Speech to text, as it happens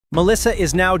Melissa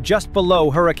is now just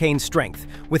below hurricane strength,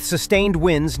 with sustained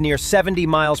winds near 70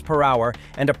 miles per hour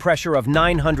and a pressure of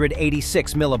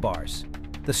 986 millibars.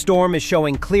 The storm is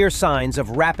showing clear signs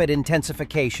of rapid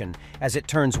intensification as it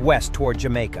turns west toward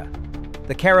Jamaica.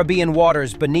 The Caribbean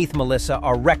waters beneath Melissa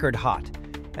are record hot,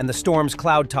 and the storm's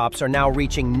cloud tops are now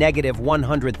reaching negative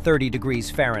 130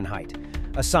 degrees Fahrenheit,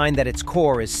 a sign that its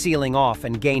core is sealing off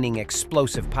and gaining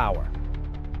explosive power.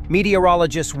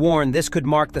 Meteorologists warn this could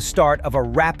mark the start of a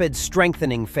rapid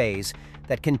strengthening phase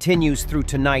that continues through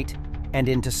tonight and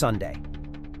into Sunday.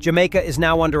 Jamaica is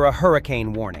now under a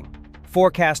hurricane warning.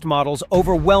 Forecast models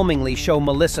overwhelmingly show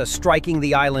Melissa striking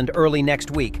the island early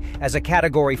next week as a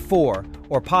Category 4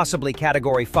 or possibly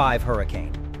Category 5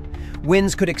 hurricane.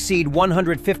 Winds could exceed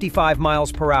 155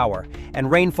 miles per hour, and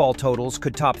rainfall totals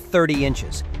could top 30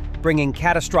 inches, bringing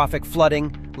catastrophic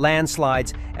flooding,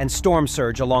 landslides, and storm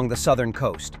surge along the southern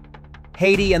coast.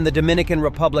 Haiti and the Dominican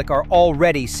Republic are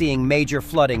already seeing major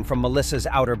flooding from Melissa's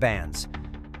outer bands.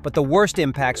 But the worst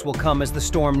impacts will come as the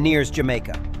storm nears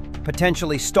Jamaica,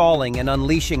 potentially stalling and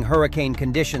unleashing hurricane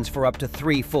conditions for up to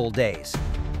 3 full days.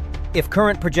 If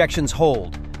current projections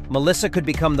hold, Melissa could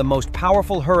become the most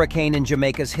powerful hurricane in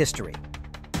Jamaica's history.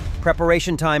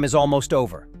 Preparation time is almost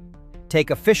over. Take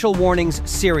official warnings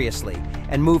seriously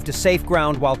and move to safe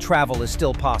ground while travel is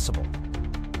still possible.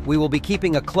 We will be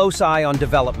keeping a close eye on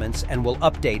developments and will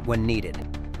update when needed.